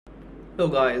Hello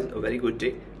guys, a very good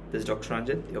day. This is Dr.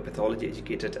 Ranjith, your pathology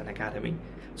educator at Unacademy.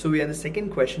 So we are in the second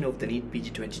question of the NEET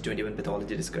PG 2021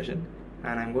 pathology discussion,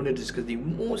 and I'm going to discuss the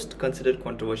most considered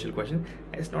controversial question.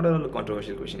 It's not at all a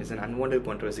controversial question, it's an unwanted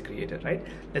controversy created, right?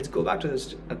 Let's go back to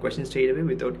this question straight away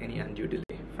without any undue delay.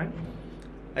 Fine.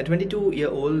 A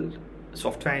 22-year-old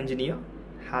software engineer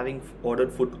having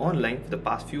ordered food online for the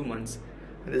past few months,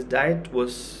 and this diet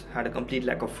had a complete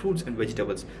lack of fruits and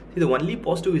vegetables. See, the only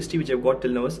positive history which I've got till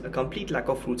now is a complete lack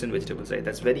of fruits and vegetables, right?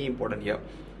 That's very important here.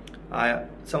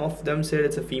 Some of them said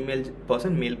it's a female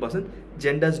person, male person.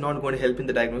 Gender is not going to help in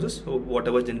the diagnosis, so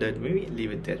whatever gender it may be,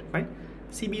 leave it there. Fine.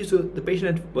 CBU, so the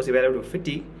patient was evaluated with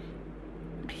fatigue.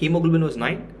 Hemoglobin was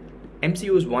 9, MCU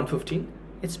was 115.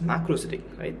 It's macrocytic,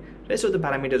 right? Rest of the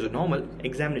parameters are normal.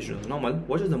 Examination was normal.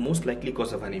 What is the most likely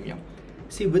cause of anemia?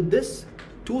 See, with this,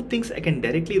 two things I can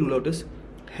directly rule out is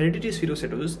hereditary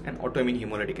spherocytosis and autoimmune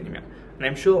hemolytic anemia. And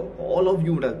I'm sure all of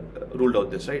you would have ruled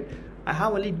out this, right? I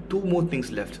have only two more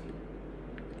things left.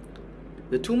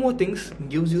 The two more things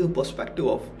gives you the perspective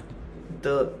of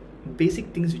the basic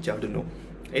things which you have to know.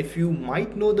 If you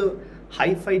might know the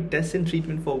hi-fi tests and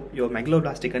treatment for your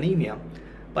megaloblastic anemia,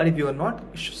 but if you are not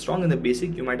strong in the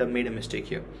basic, you might have made a mistake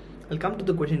here. I'll come to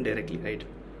the question directly, right?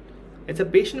 It's a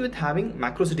patient with having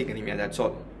macrocytic anemia, that's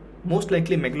all. Most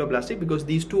likely megaloblastic, because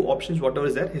these two options, whatever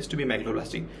is there, has to be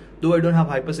megaloblastic. Though I don't have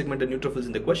hypersegmented neutrophils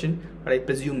in the question, but I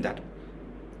presume that.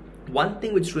 One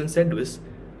thing which students said was,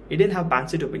 it didn't have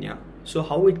pancytopenia, so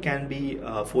how it can be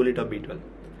folate or B12?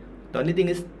 The only thing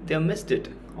is, they have missed it,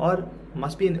 or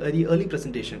must be an early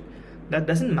presentation. That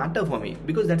doesn't matter for me,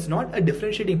 because that's not a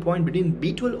differentiating point between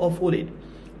B12 or folate.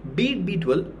 Be it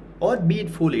B12 or be it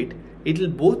folate,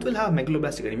 both will have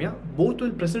megaloblastic anemia, both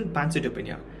will present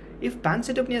pancytopenia. If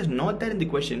pancytopenia is not there in the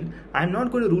question, I'm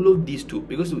not going to rule out these two,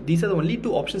 because these are the only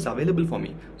two options available for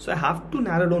me. So I have to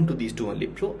narrow down to these two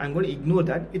only. So I'm going to ignore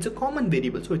that. It's a common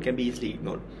variable, so it can be easily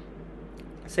ignored.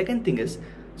 Second thing is,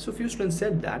 so few students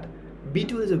said that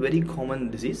B12 is a very common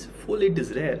disease, folate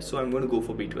is rare, so I'm going to go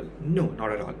for B12. No,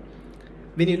 not at all.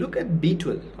 When you look at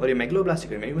B12 or your megaloblastic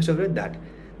anemia, you must have read that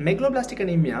megaloblastic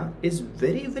anemia is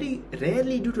very, very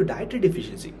rarely due to dietary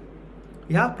deficiency.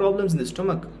 You have problems in the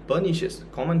stomach, pernicious,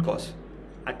 common cause.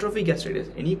 Atrophic gastritis,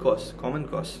 any cause, common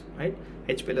cause, right?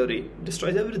 H. pylori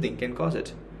destroys everything, can cause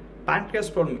it. Pancreas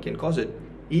problem can cause it.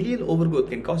 Ileal overgrowth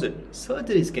can cause it.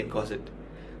 Surgeries can cause it.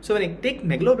 So when I take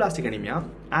megaloblastic anemia,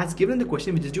 as given the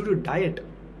question which is due to diet,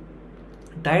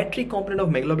 dietary component of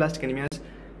megaloblastic anemia is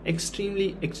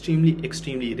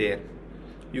extremely rare.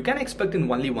 You can expect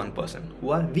in only one person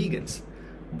who are vegans.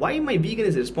 Why my vegan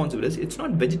is responsible is it's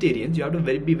not vegetarians. You have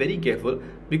to be very careful,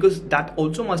 because that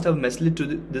also must have misled to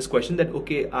this question that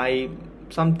okay, and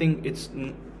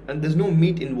there's no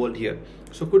meat involved here,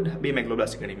 so could be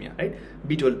megaloblastic anemia, right?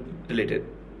 B12 related.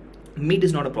 Meat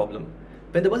is not a problem.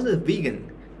 When the person is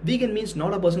vegan means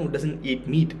not a person who doesn't eat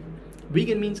meat.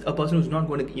 Vegan means a person who's not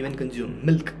going to even consume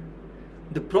milk.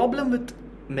 The problem with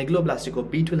megaloblastic or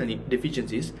B12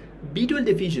 deficiencies, B12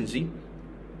 deficiency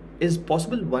is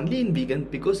possible only in vegan,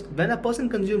 because when a person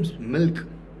consumes milk,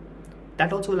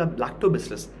 that also will have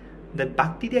lactobacillus. That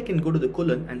bacteria can go to the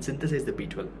colon and synthesize the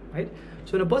B12, right?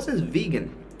 So when a person is vegan,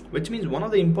 which means one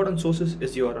of the important sources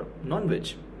is your non-veg.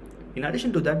 In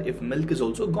addition to that, if milk is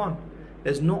also gone,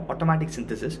 there's no automatic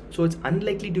synthesis, so it's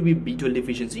unlikely to be B12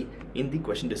 deficiency in the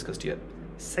question discussed here.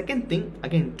 Second thing,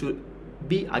 again, to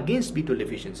be against B12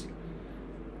 deficiency.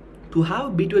 To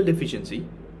have B12 deficiency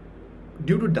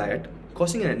due to diet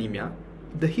causing an anemia,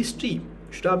 the history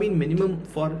should have been minimum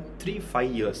for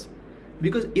 3-5 years.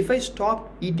 Because if I stop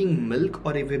eating milk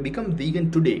or if I become vegan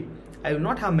today, I will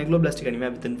not have megaloblastic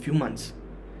anemia within few months,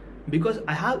 because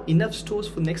I have enough stores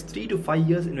for next 3 to 5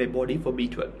 years in my body for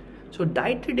B12. So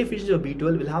dietary deficiency of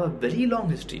B12 will have a very long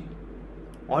history.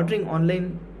 Ordering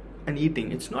online and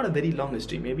eating, it's not a very long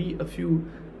history, maybe a few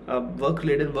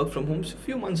work-related work from home,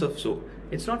 few months or so.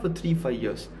 It's not for 3-5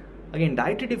 years. Again,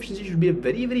 dietary deficiency should be a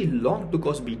very, very long to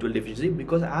cause B12 deficiency,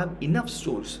 because I have enough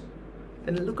stores.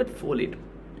 Then look at folate.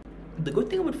 The good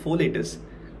thing about folate is,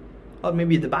 or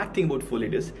maybe the bad thing about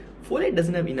folate is, folate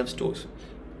doesn't have enough stores.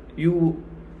 You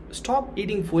stop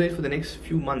eating folate for the next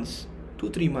few months,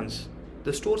 2-3 months,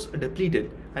 the stores are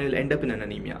depleted and you'll end up in an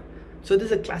anemia. So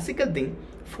this is a classical thing.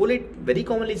 Folate very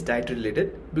commonly is dietary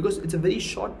related, because it's a very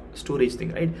short storage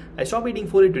thing, right? I stop eating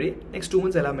folate today, next 2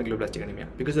 months I'll have megaloblastic anemia,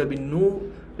 because there will be no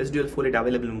residual folate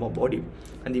available in my body.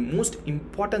 And the most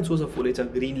important source of folates are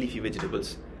green leafy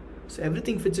vegetables. So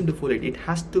everything fits into folate. It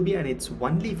has to be, and it's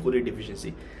only folate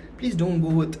deficiency. Please don't go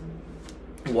with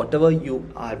whatever you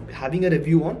are having a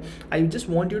review on. I just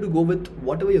want you to go with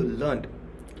whatever you learned.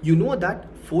 You know that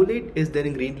folate is there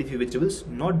in green leafy vegetables,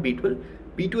 not B12.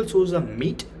 B12 sources are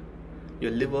meat,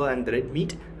 your liver and the red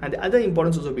meat, and the other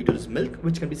important source of B12 is milk,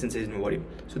 which can be synthesized in your body.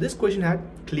 So this question had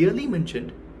clearly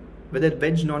mentioned whether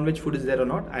veg, non-veg food is there or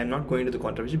not. I am not going into the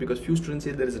controversy because few students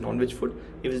say there is a non-veg food.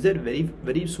 If it's there,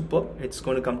 very superb, it's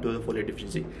going to come to the folate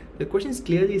deficiency. The question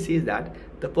clearly says that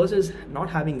the person is not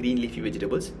having green leafy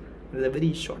vegetables. There's a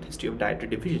very short history of dietary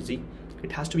deficiency.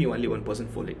 It has to be only 1%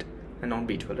 folate and not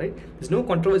B12, right? There's no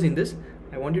controversy in this.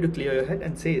 I want you to clear your head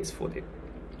and say it's folate.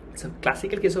 It's a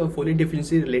classical case of a folate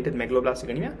deficiency related megaloblastic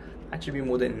anemia. That should be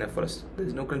more than enough for us.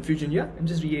 There's no confusion here. I'm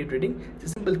just reiterating. It's a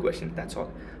simple question, that's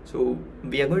all. So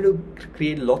we are going to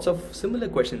create lots of similar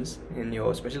questions in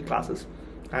your special classes,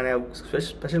 and I have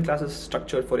special classes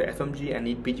structured for your FMG and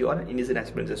NEET PG or innocent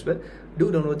aspirants as well.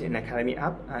 Do download the Unacademy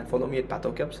app and follow me at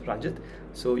Pathology Ranjith,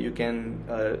 so you can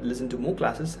listen to more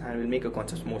classes and will make your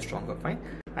concepts more stronger. Fine.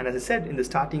 And as I said in the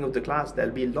starting of the class,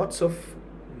 there'll be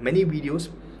many videos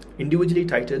individually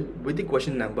titled with the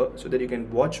question number so that you can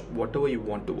watch whatever you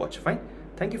want to watch. Fine.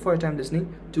 Thank you for your time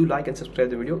listening. Do like and subscribe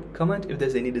the video. Comment if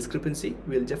there's any discrepancy.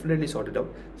 We'll definitely sort it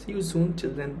out. See you soon.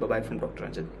 Till then, bye bye from Dr.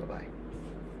 Ranjith. Bye bye.